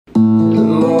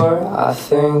more I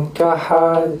think I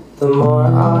hide, the more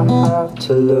I have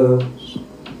to lose.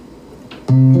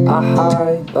 I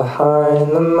hide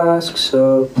behind the mask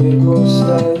so people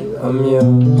say I'm you.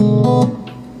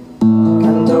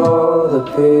 And all the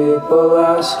people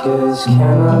ask is,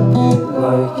 can I be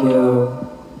like you?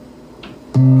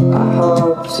 I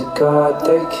hope to God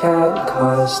they can't,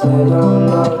 cause they don't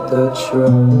know the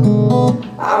truth.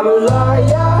 I'm a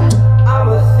liar, I'm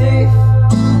a thief,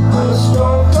 I'm a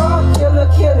strong killer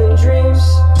killing dreams.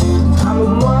 I'm a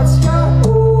monster,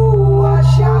 ooh,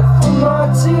 watch out for my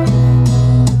teeth.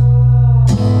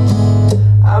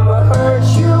 I'ma hurt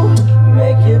you,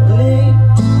 make you bleed,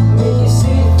 make you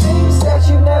see things that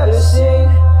you've never seen.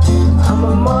 I'm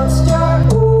a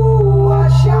monster, ooh,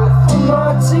 watch out for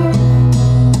my teeth.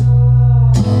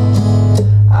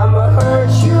 I'ma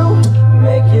hurt you,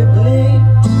 make you bleed,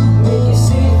 make you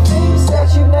see things that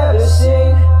you've never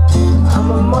seen. I'm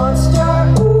a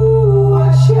monster, ooh,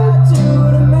 what you do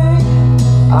to me?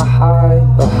 I hide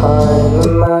behind the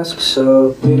mask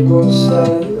so people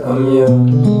say I'm you.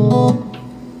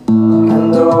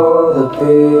 And all the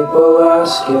people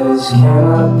ask is, can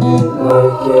I be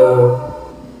like you?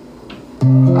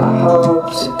 I hope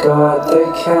to God they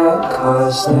can't,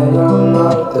 cause they don't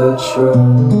know the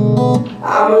truth.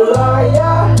 I'm a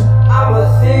liar, I'm a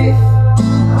thief,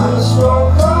 I'm a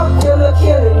strong killer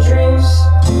killing dreams.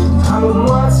 I'm a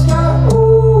monster.